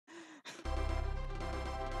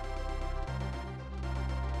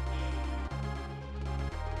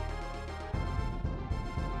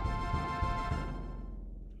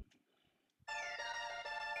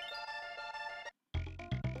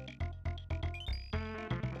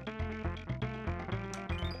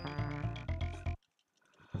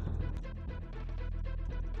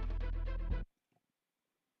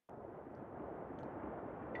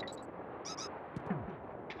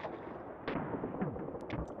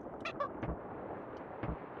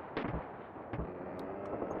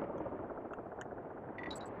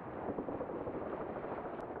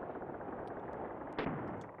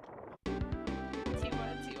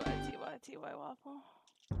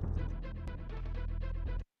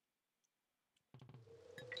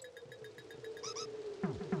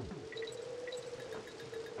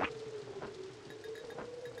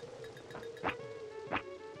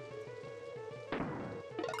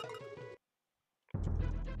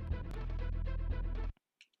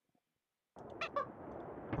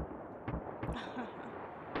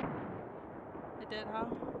it, huh?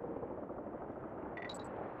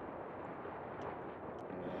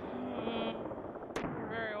 You're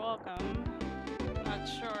very welcome. Not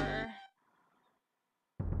sure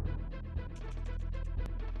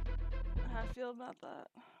how I feel about that.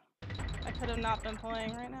 I could have not been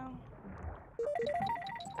playing right now.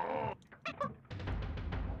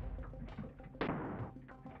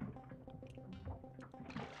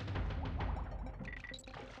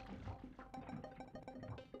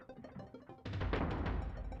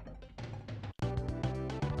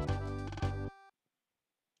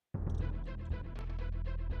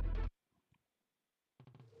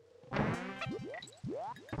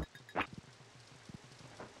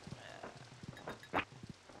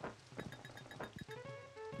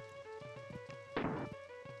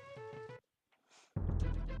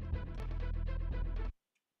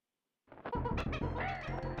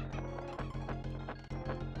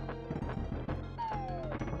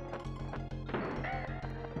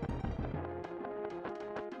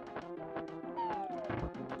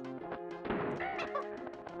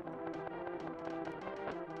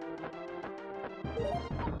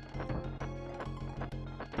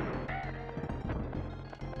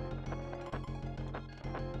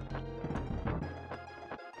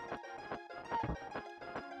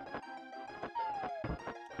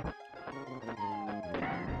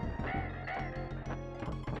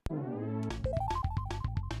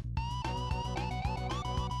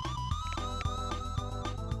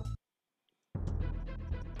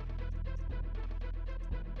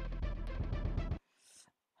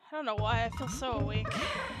 I don't know why I feel so awake.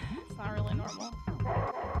 It's not really normal.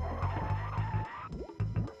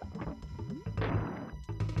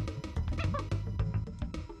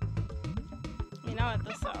 I mean, not at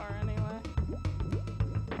this hour anyway.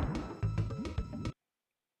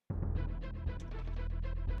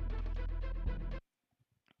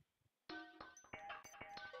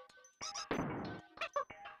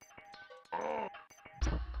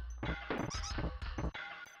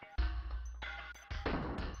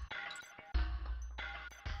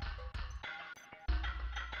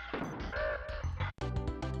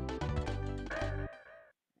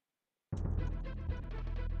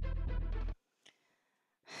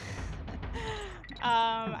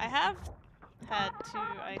 I have had 2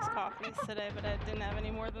 iced coffees today, but I didn't have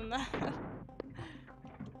any more than that.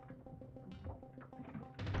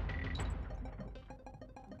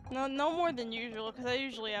 No more than usual, because I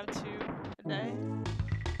usually have 2 a day.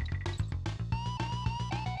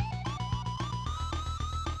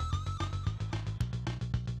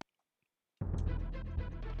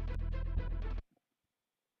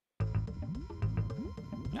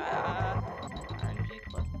 RNG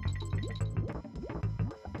clip.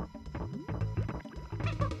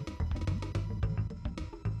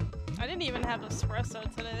 I didn't even have espresso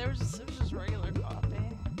today. It was just regular coffee.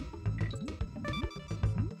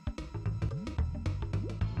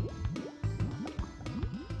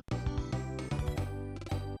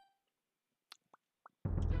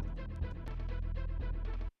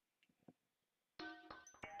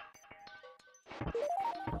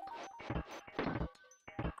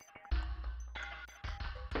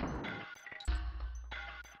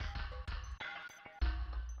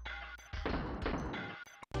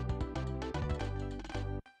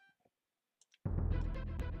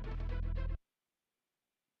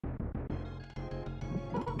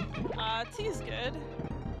 Tea's good.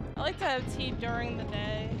 I like to have tea during the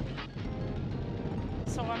day,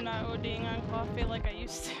 so I'm not ODing on coffee like I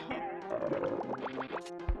used to.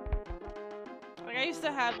 Like, I used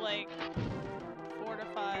to have, like, 4 to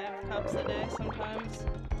 5 cups a day sometimes.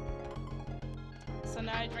 So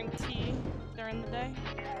now I drink tea during the day.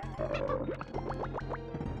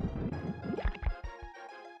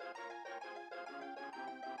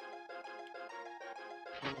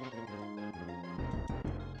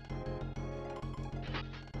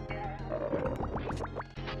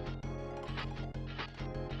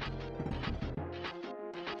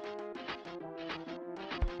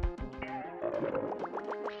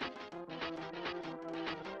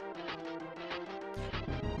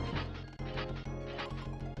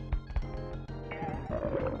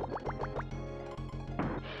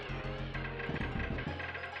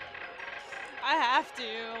 I have to,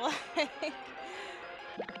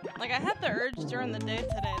 like I had the urge during the day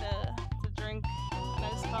today to drink an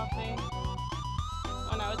iced coffee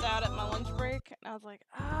when I was out at my lunch break, and I was like,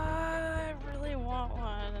 I really want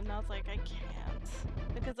one, and I was like, I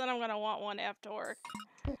can't, because then I'm gonna want one after work,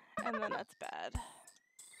 and then that's bad.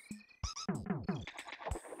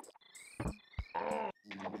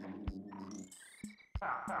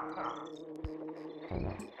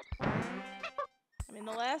 I mean,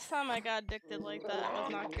 the last time I got addicted like that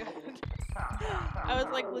was not good. I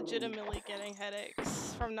was like legitimately getting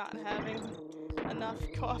headaches from not having enough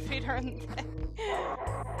coffee during the day.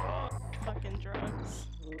 Fucking drugs.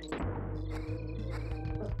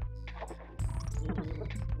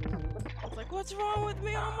 I was like, what's wrong with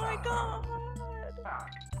me? Oh my god!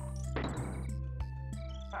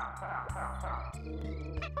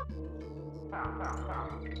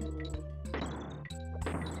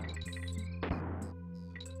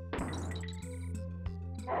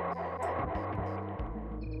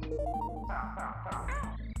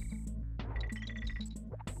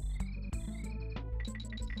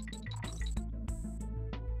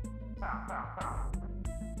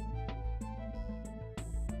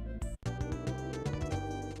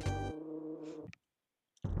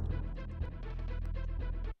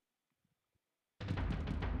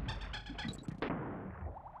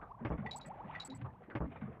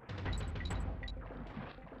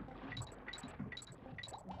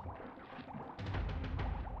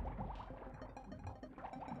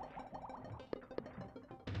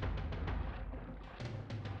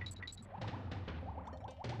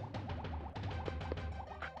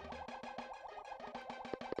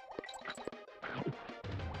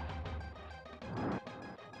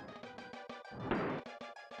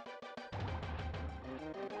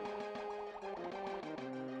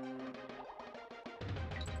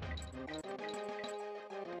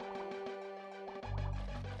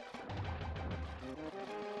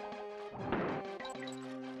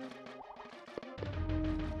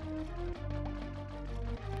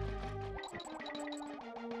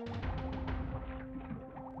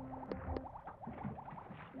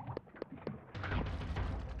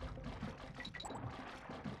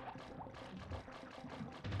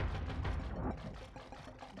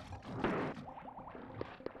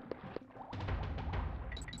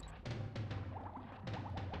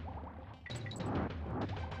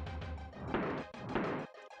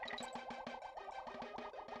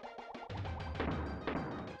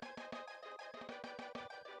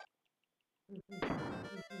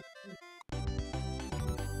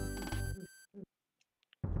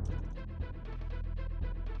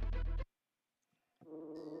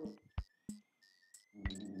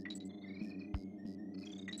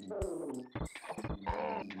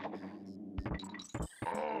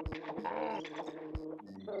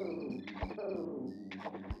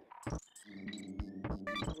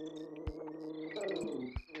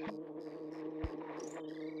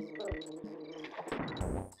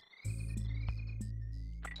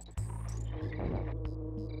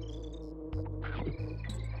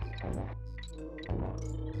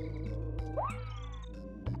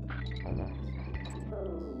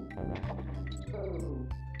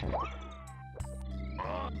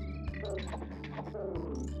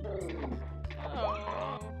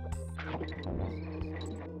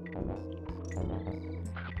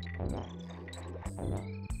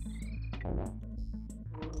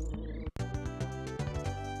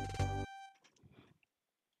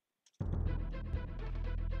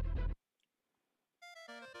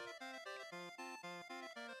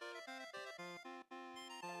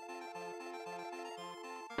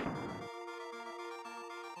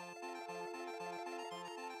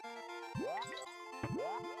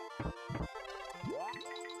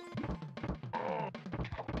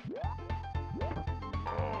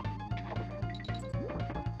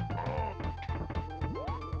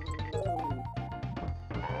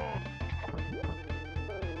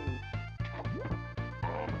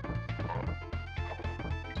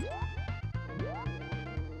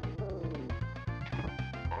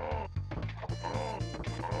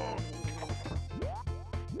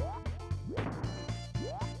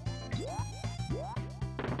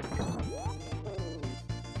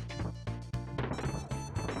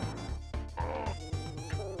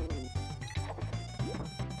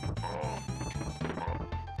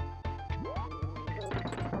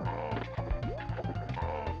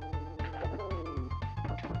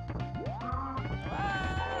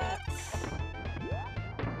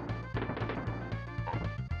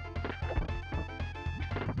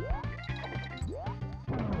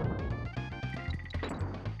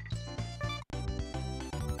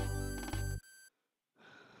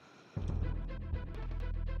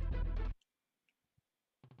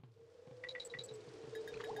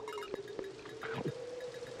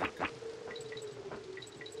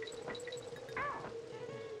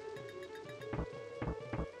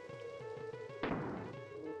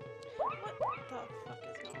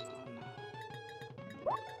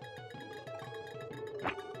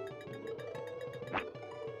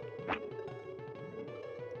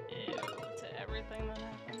 Ew, to everything that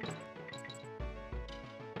happened.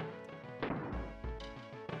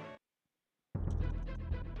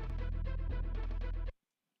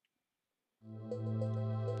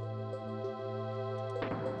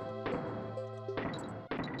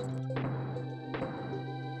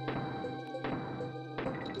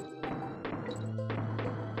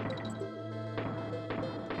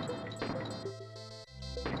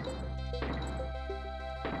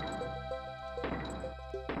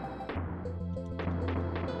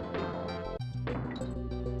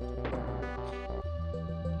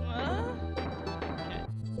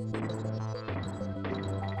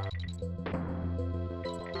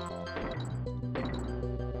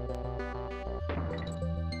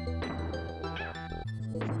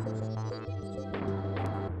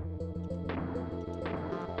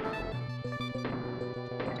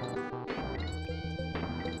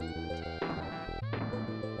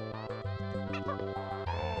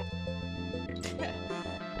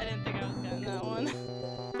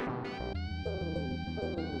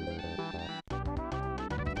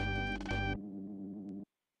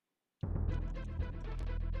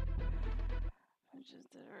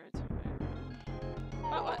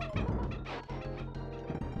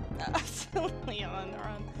 Leon,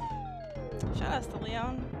 run. Shout outs to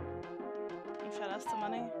Leon. And shout outs to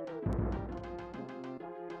Money.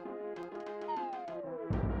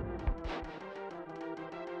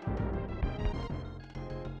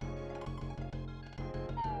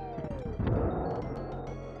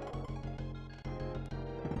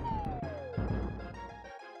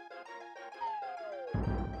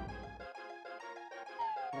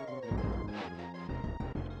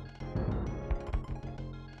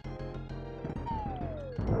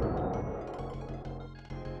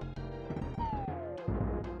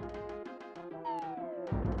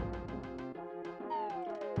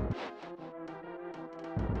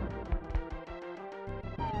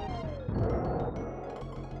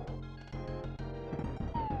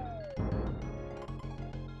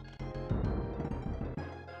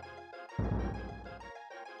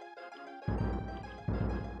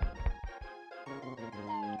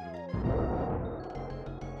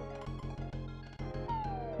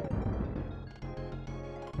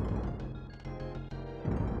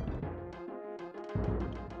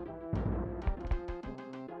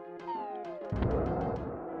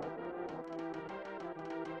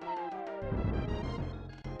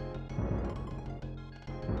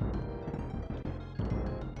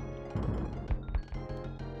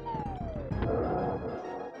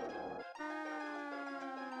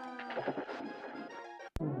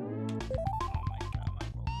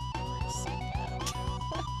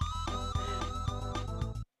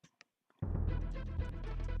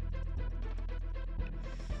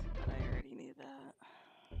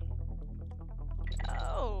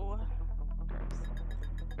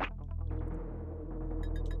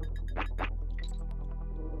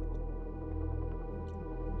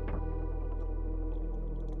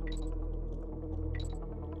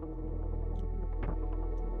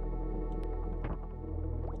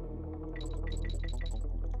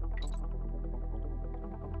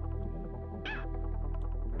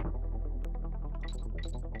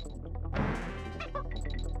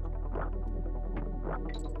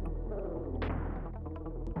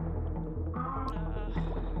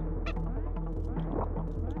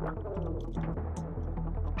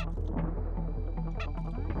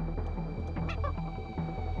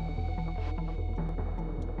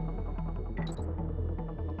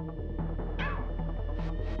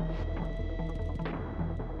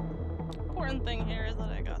 Important thing here is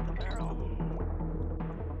that I got the barrel.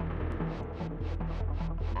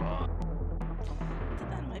 Did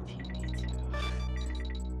that in my PvP too.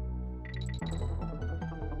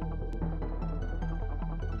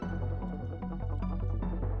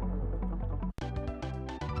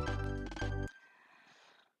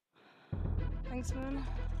 Thanks, Moon.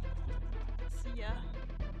 See ya.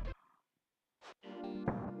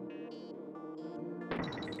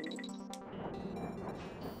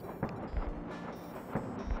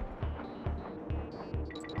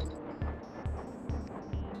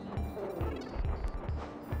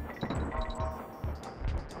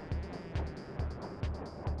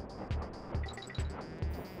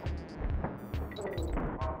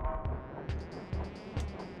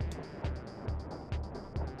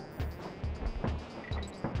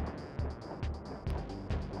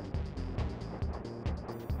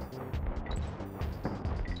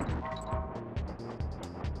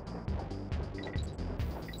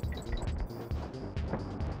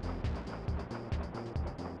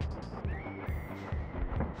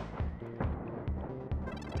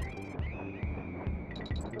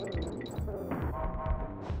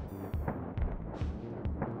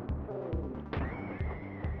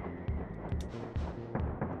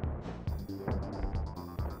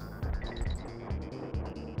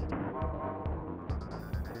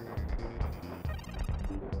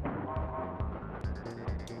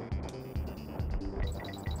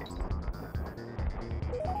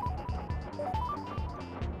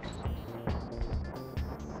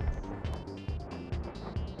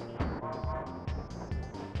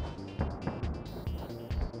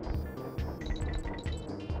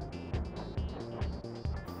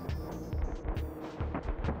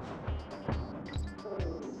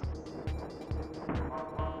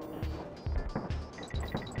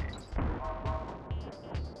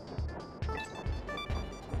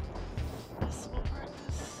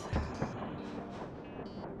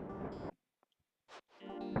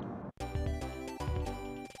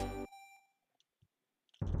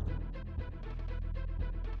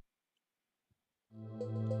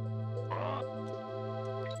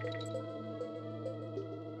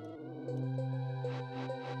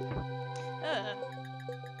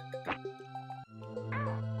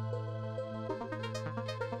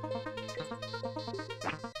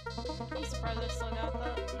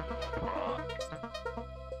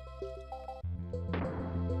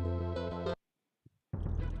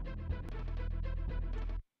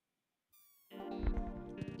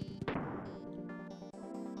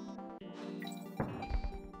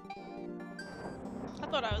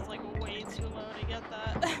 thought I was like way too low to get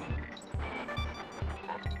that.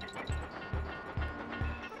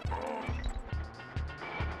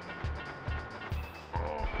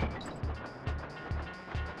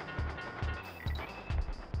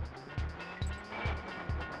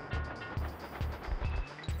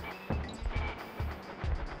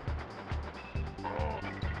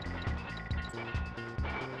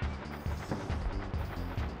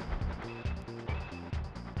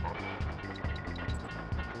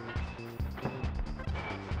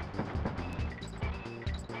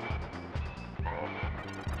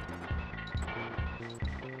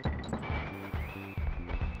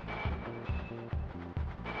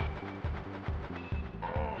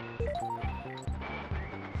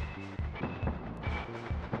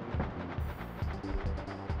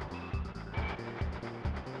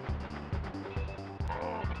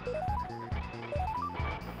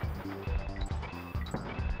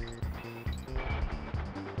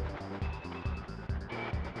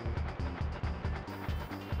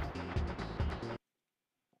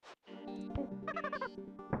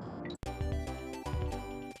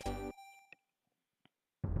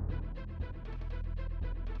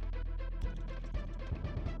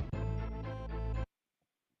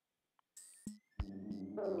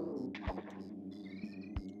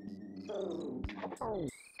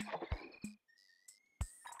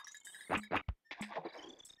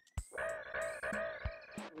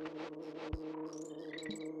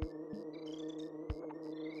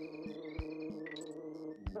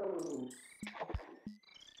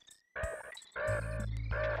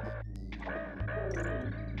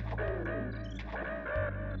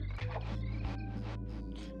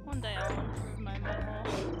 One day I'll improve my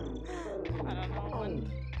minimal. I don't know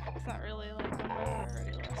when. It's not really like on my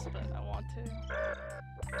priority list, but I want to.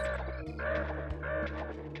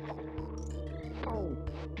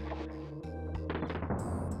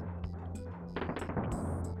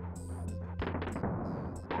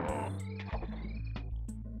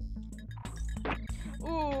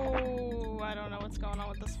 Ooh, I don't know what's going on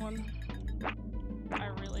with this one. I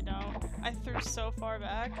really don't. I threw so far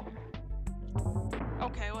back.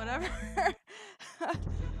 Okay, whatever.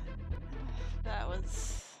 That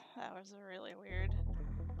was a really weird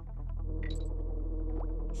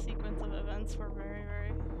sequence of events. Were very,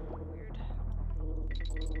 very weird.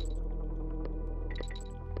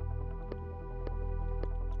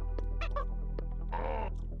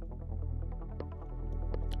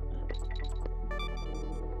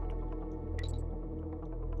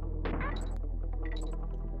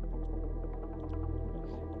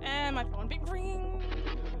 And my phone being ringing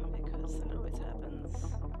because that always happens.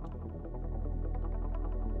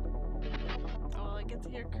 Oh, well, I get to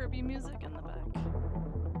hear Kirby music in the back.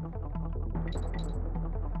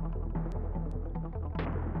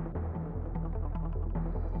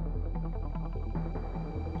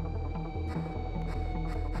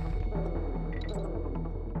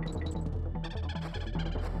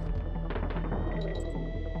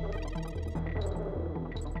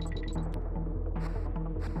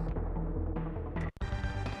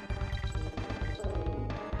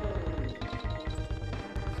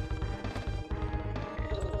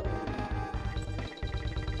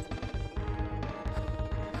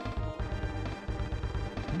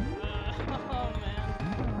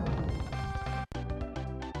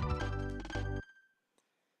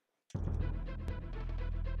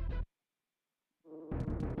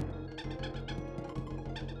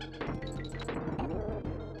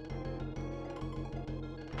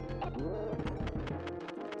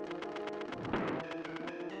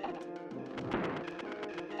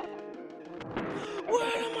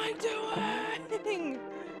 What am I doing?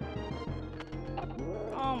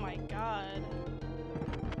 Oh my god.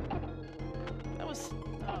 That was...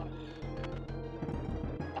 oh.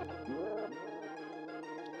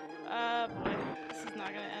 Boy. This is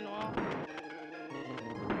not gonna end well.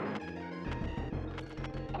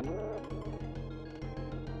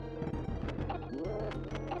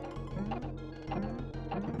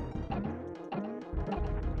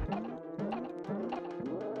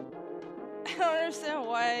 I don't understand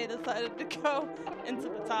why I decided to go into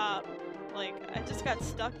the top. Like, I just got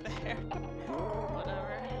stuck there. Whatever.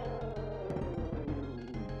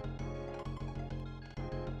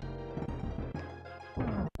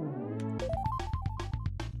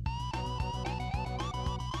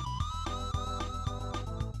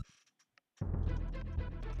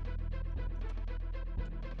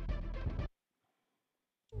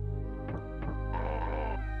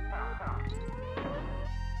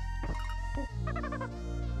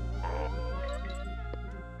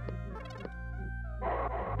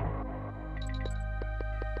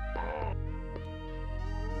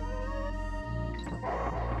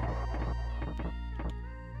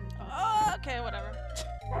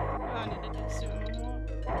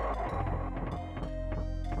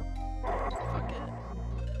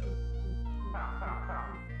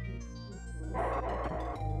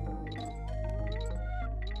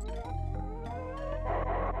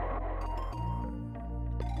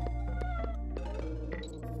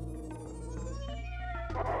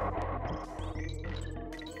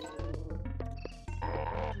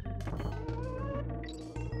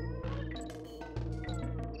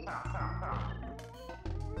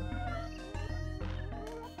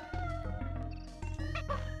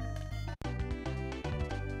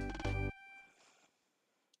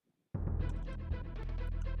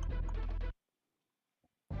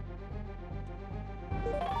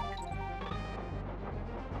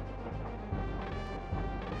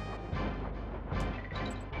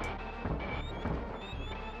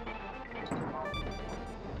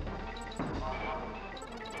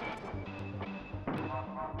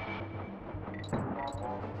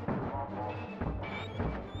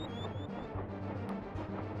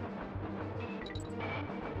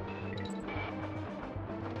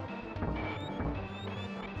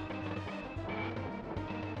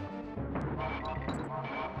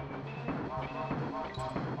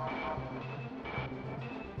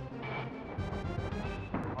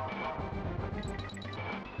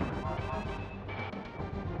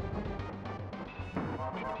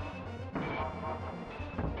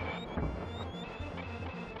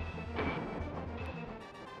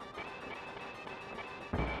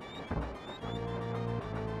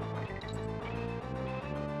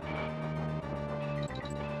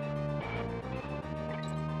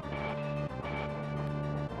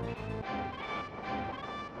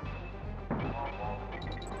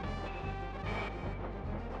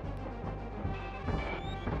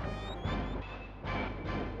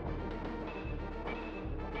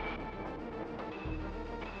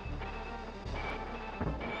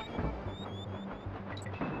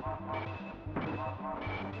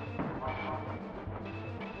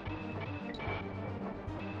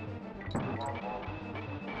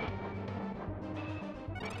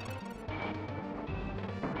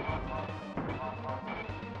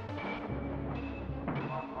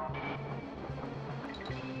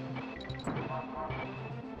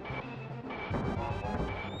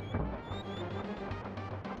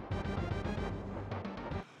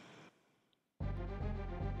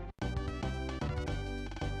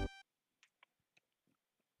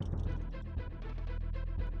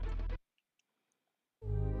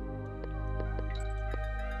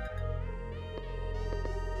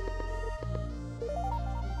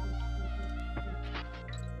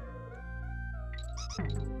 God,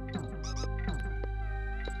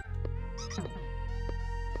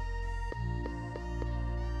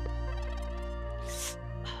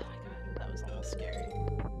 that was almost scary.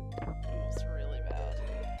 Almost really bad.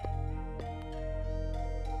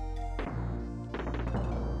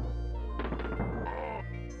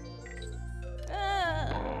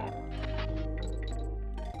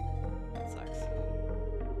 That sucks.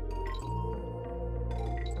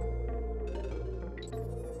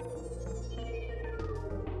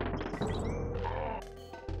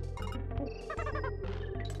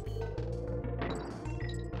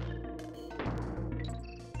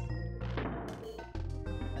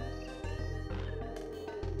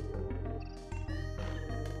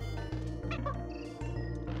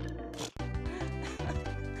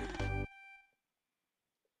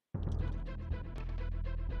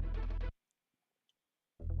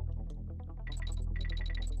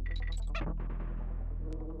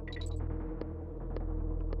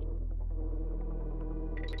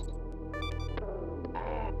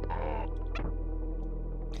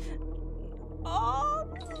 Oh,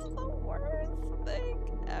 this is the worst thing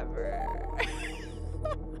ever.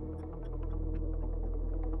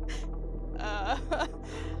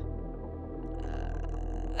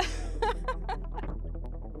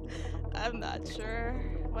 I'm not sure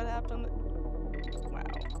what happened. Wow.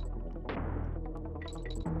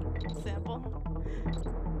 Sample.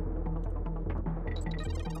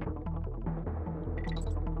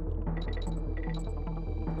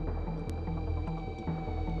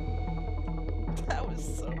 That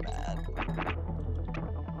was so bad.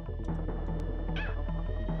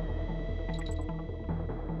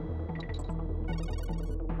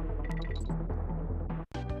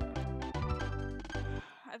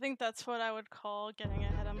 I think that's what I would call getting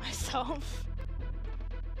ahead of myself.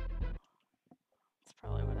 That's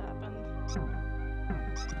probably what happened.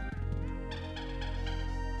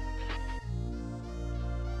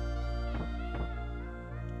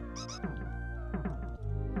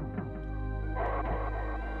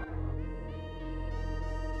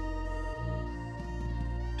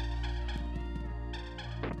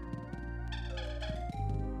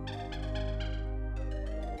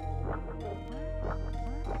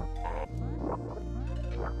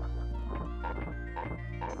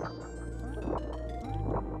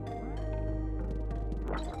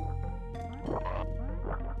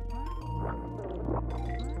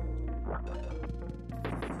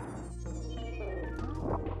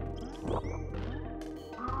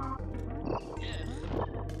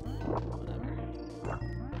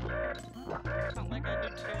 It's not like I do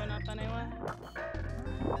 2 enough anyway.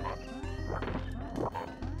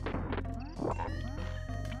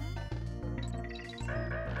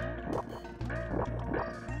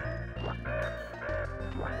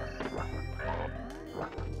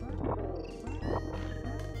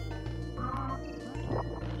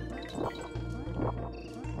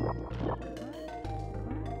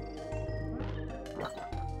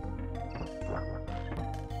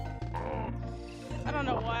 I don't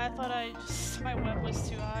know why I thought my web was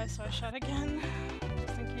too high, so I shot again,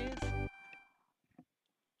 just in case.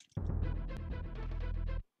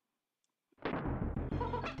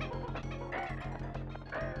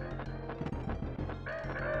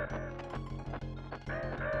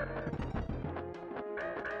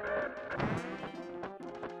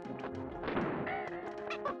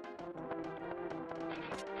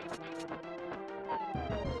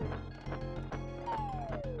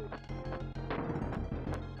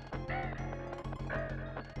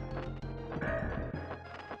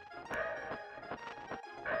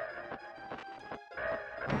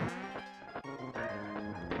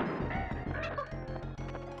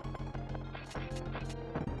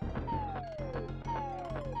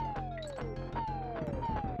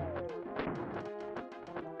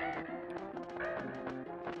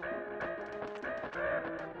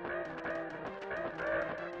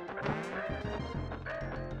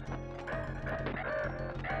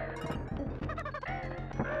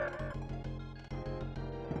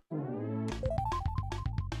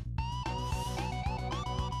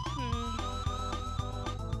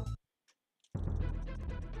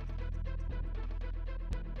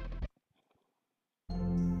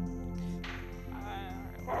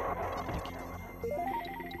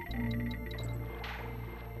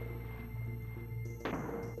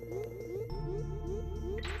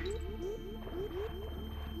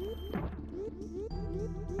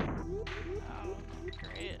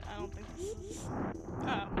 Great, I don't think this is...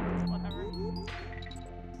 Oh, whatever.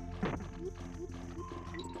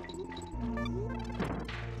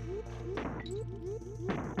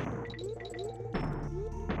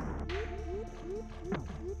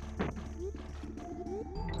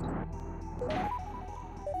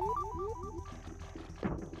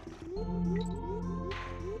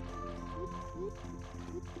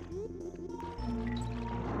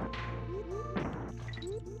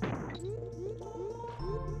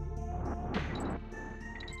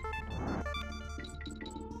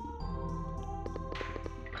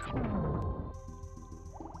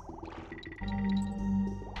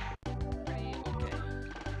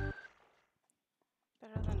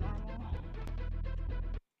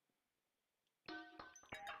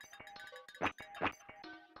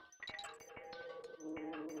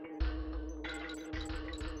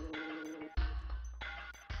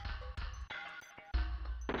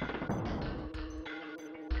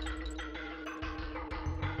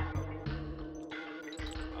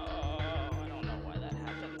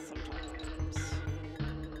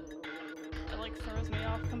 throws me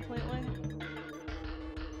off completely.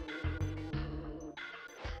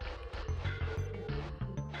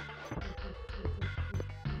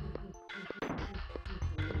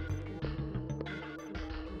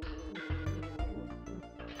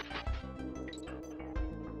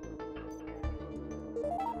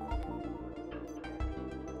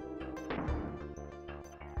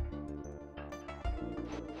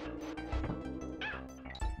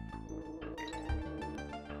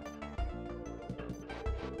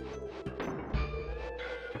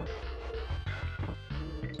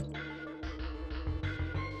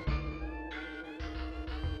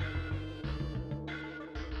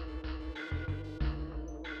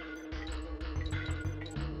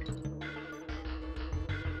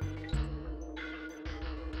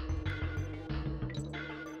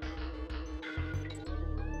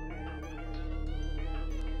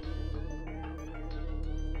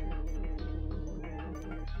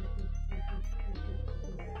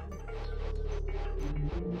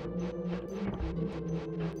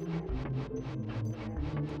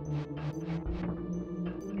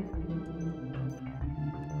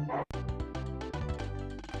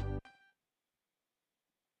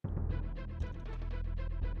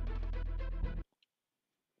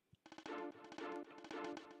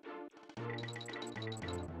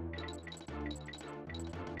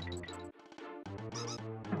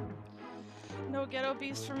 No ghetto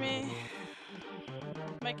beast for me.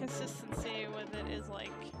 My consistency with it is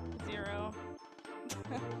like 0.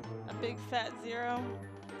 A big fat 0.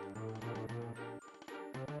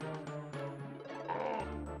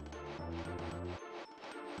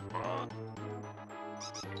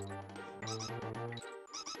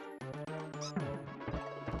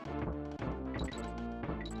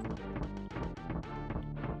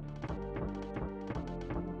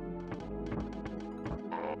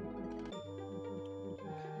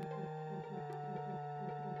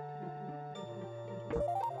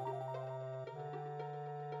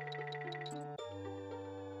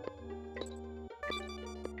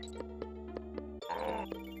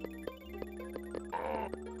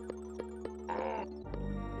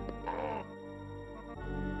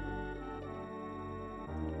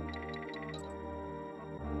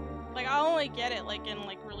 Like, I only get it like in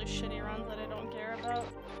like really shitty runs that I don't care about.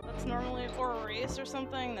 That's normally, or a race or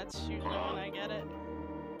something, that's usually when I get it.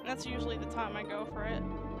 And that's usually the time I go for it.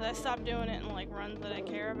 But I stop doing it in like runs that I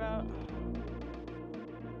care about.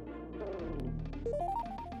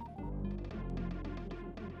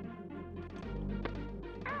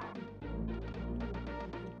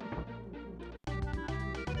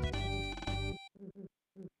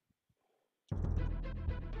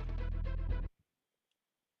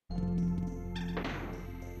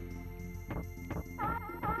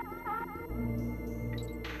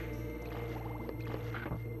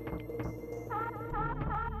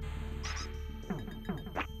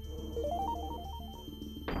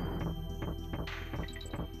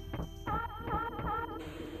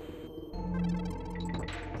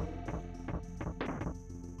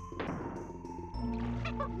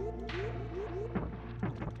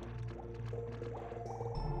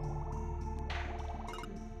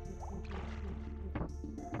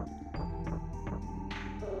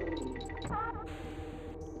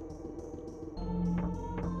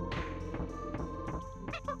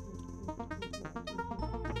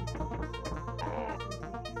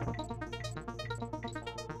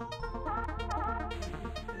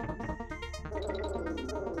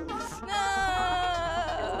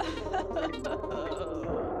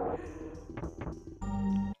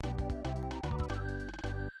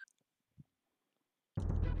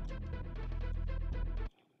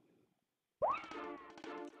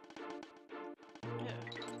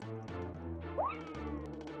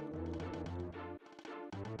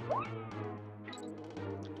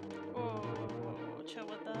 Oh, chill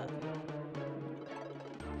with that.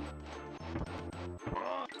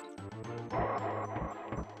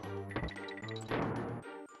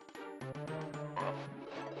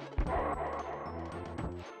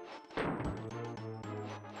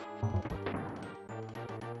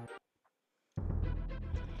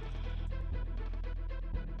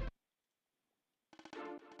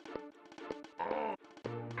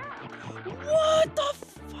 What the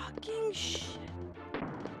fucking shit?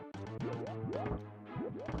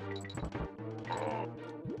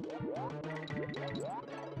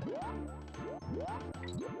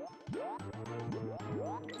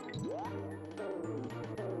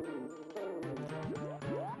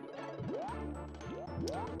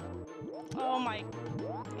 Oh my,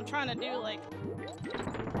 I'm trying to do like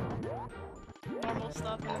normal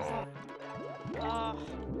stuff and it's not,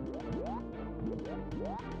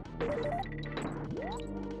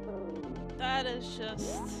 That is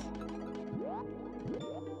just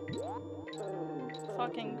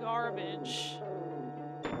fucking garbage.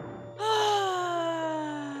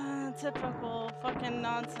 Typical fucking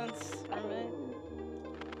nonsense for me.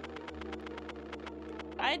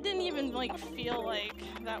 I didn't even like feel like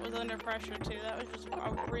that was under pressure too. That was just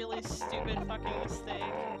a really stupid fucking mistake.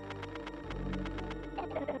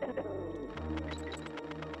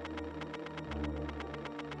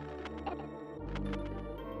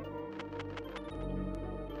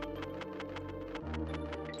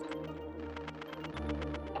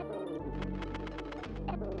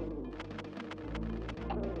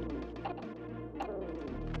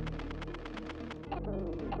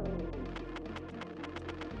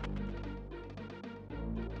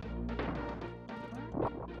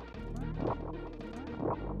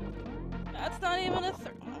 That's not even a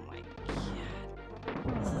third. Oh my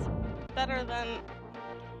god. This is better than.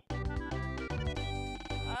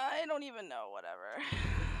 I don't even know, whatever.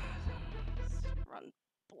 Run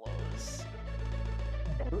blows.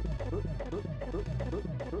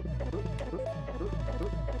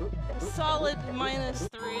 Solid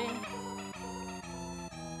 -3.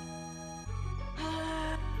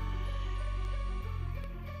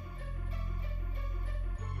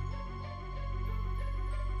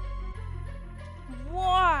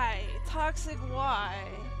 Why? Toxic why?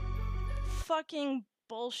 Fucking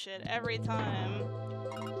bullshit every time.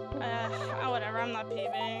 Whatever, I'm not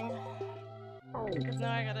PBing. Because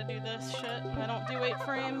now I gotta do this shit. I don't do 8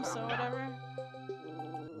 frames, so whatever.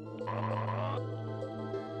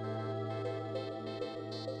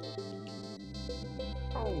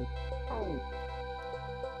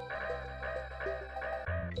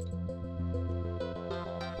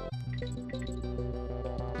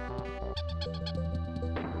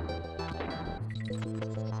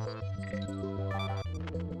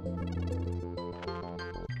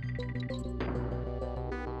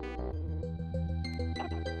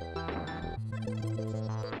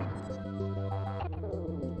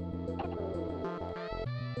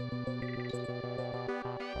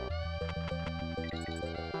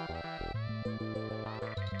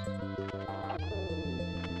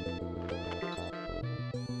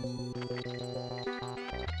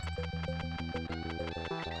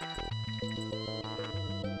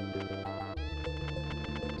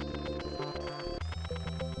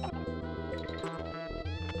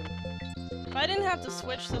 If I didn't have to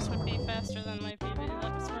switch, this would be faster than my PB,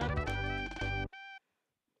 that's right.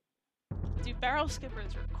 Dude, barrel skipper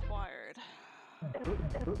is required.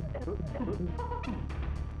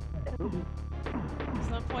 There's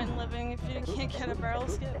no point in living if you can't get a barrel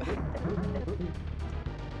skip.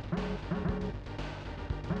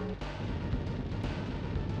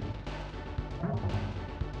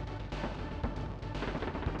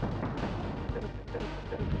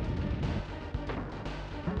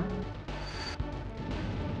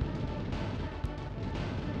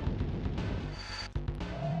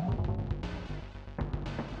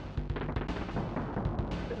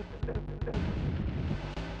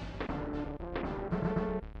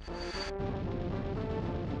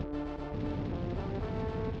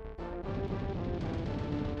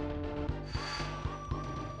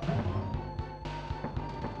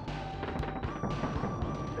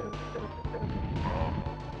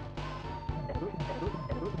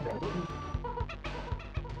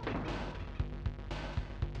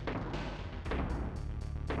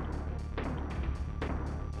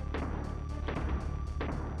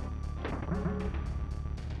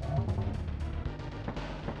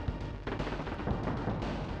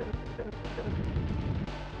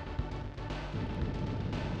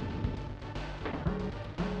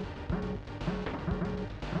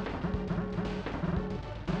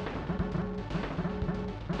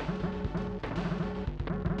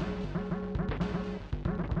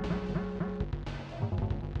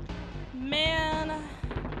 Man,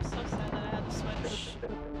 I'm so sad that I had to switch in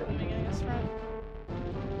the beginning of sprint.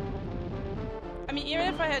 I mean, even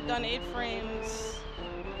if I had done 8 frames,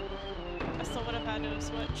 I still would have had to have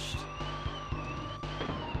switched.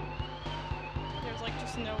 There's like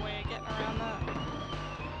just no way of getting around that.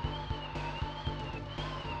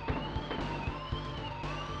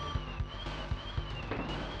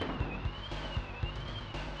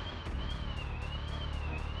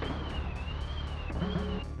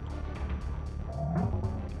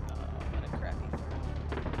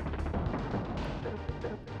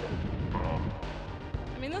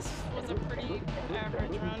 I mean, this was a pretty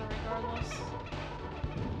average run regardless.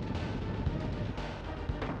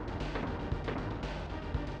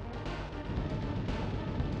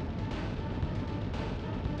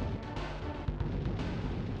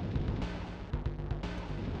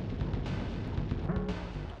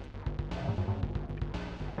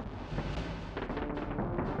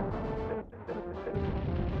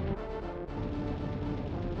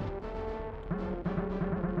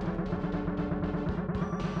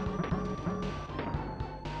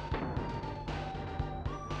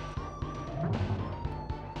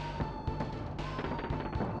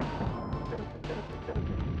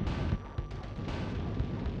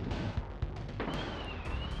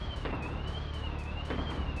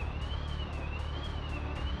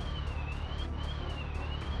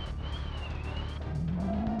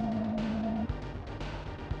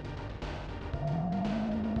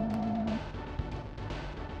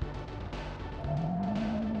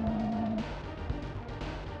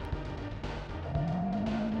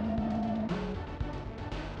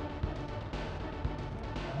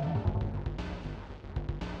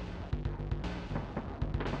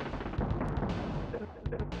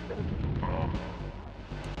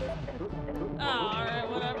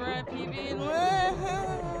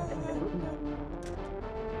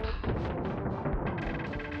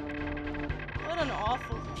 an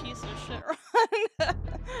awful piece of shit run.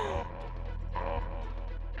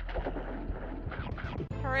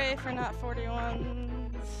 Hooray for not 41s.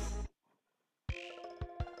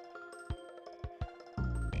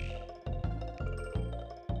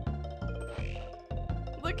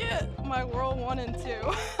 Look at my World 1 and 2.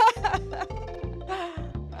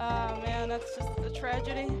 Oh man, that's just a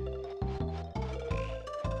tragedy.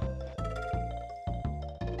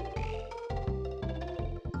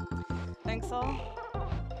 Thanks all.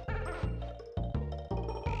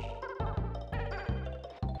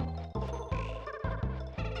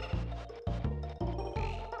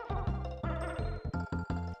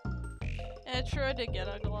 Yeah, true, I did get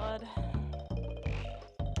a Glad.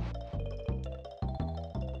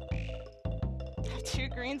 Two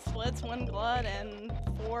green splits, one Glad, and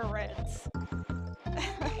 4 reds.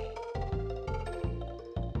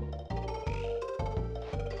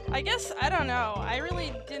 I guess, I don't know, I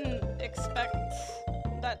really didn't expect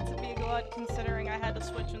that to be a Glad considering I had to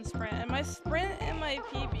switch in sprint, and my sprint and my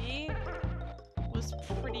PB was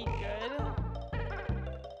pretty good.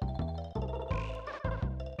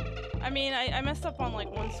 I mean, I messed up on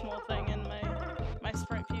like one small thing in my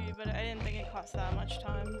sprint PB, but I didn't think it cost that much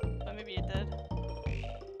time, but maybe it did.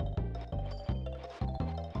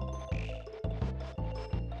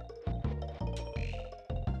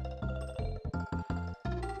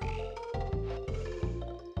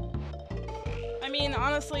 I mean,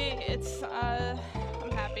 honestly, it's,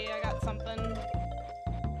 I'm happy I got something,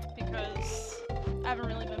 because I haven't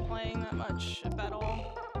really been playing that much, if at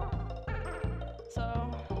all.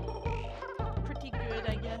 So, pretty good,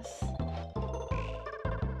 I guess.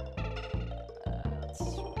 Let's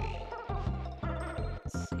save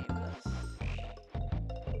this. Let's see.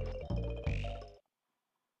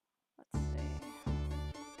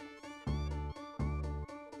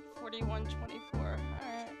 41-24, alright.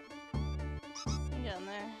 I'm getting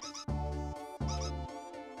there.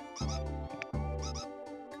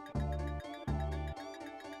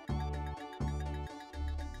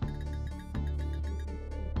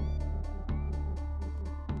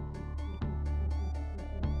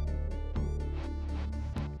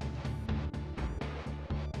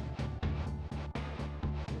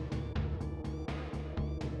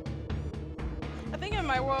 I think in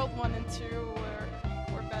my World 1 and 2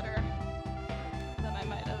 were better than I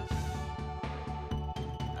might have.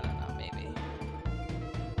 I don't know, maybe.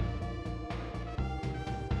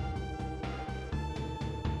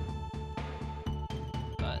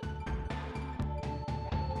 But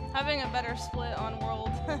having a better split on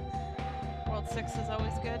World 6 is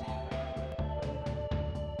always good.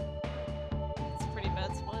 It's a pretty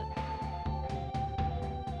bad split.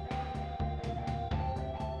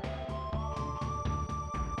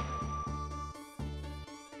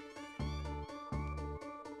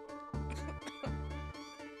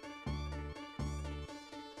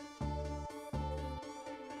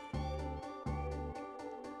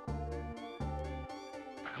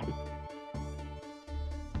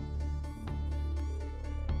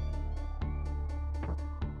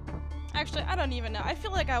 Actually, I don't even know. I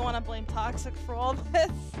feel like I want to blame Toxic for all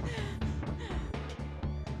this.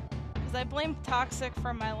 Because I blamed Toxic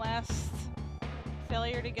for my last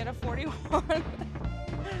failure to get a 41.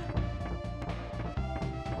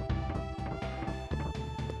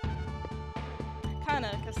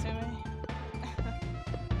 Kinda, Kasumi.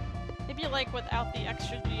 Maybe like without the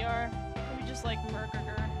extra GR. Maybe just like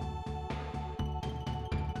Murgager.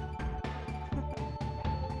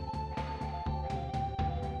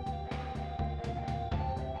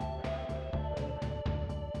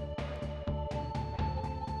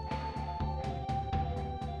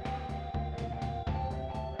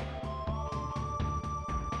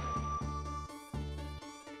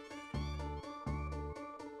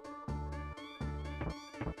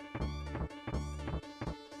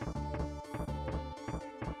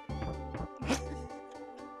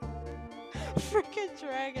 Frickin'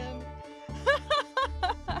 dragon.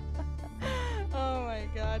 Oh my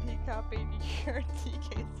god, he copied your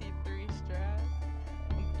DKC3 strat.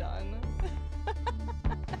 I'm done.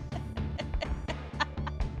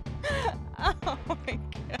 Oh my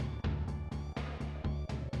god.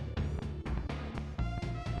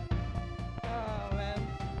 Oh man.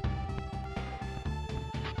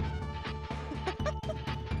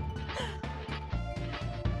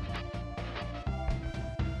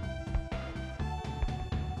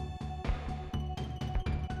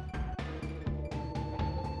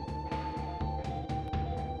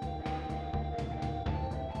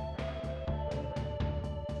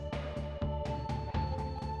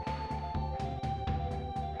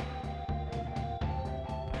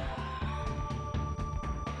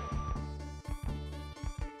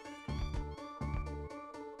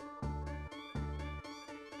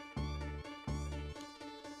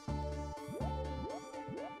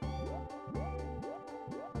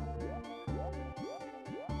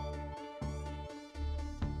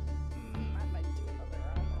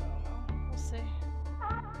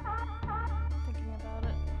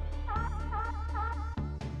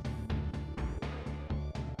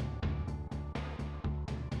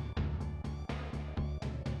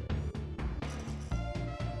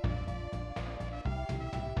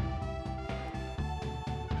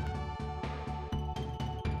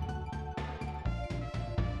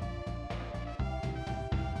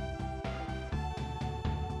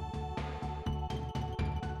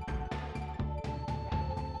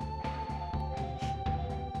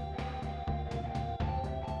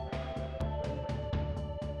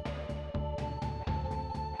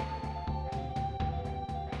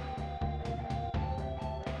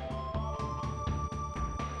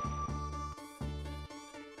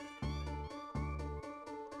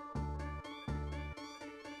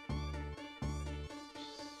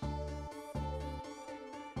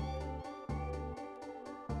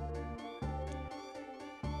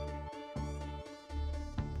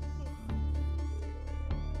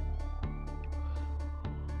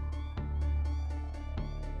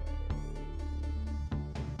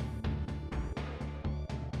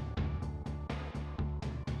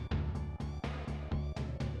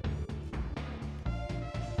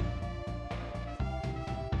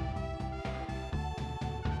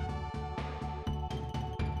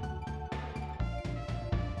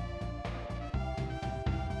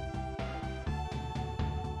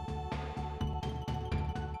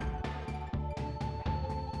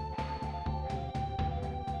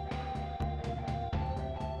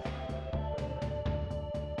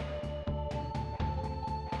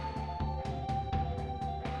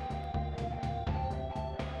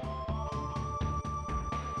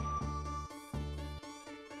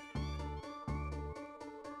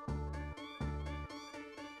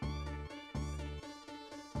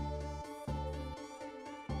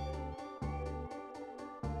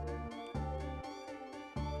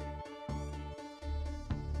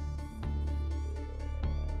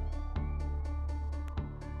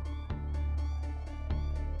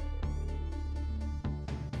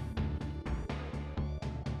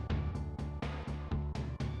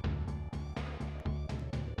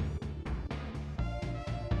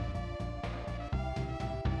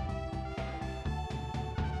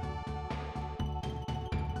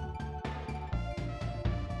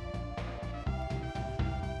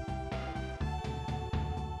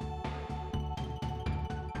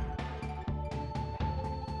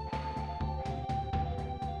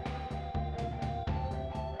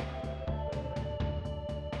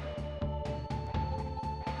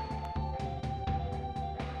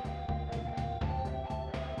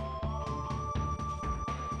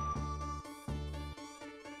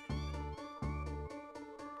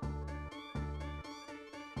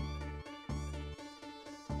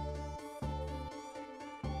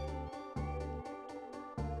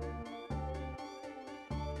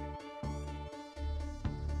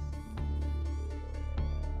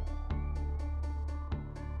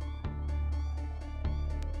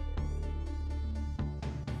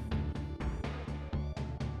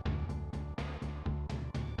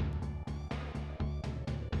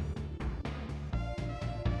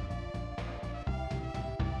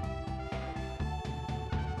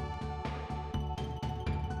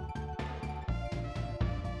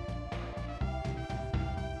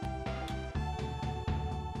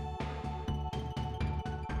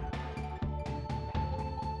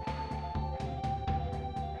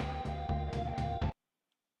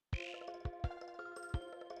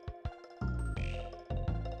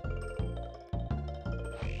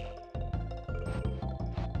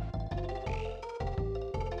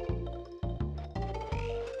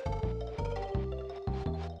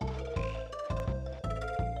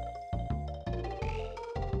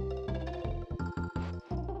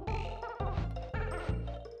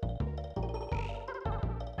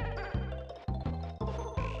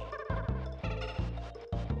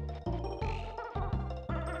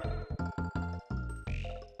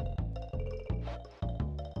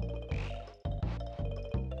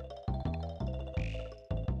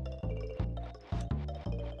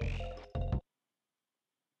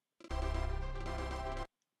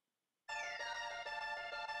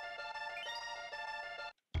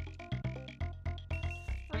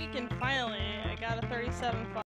 freaking finally, I got a 37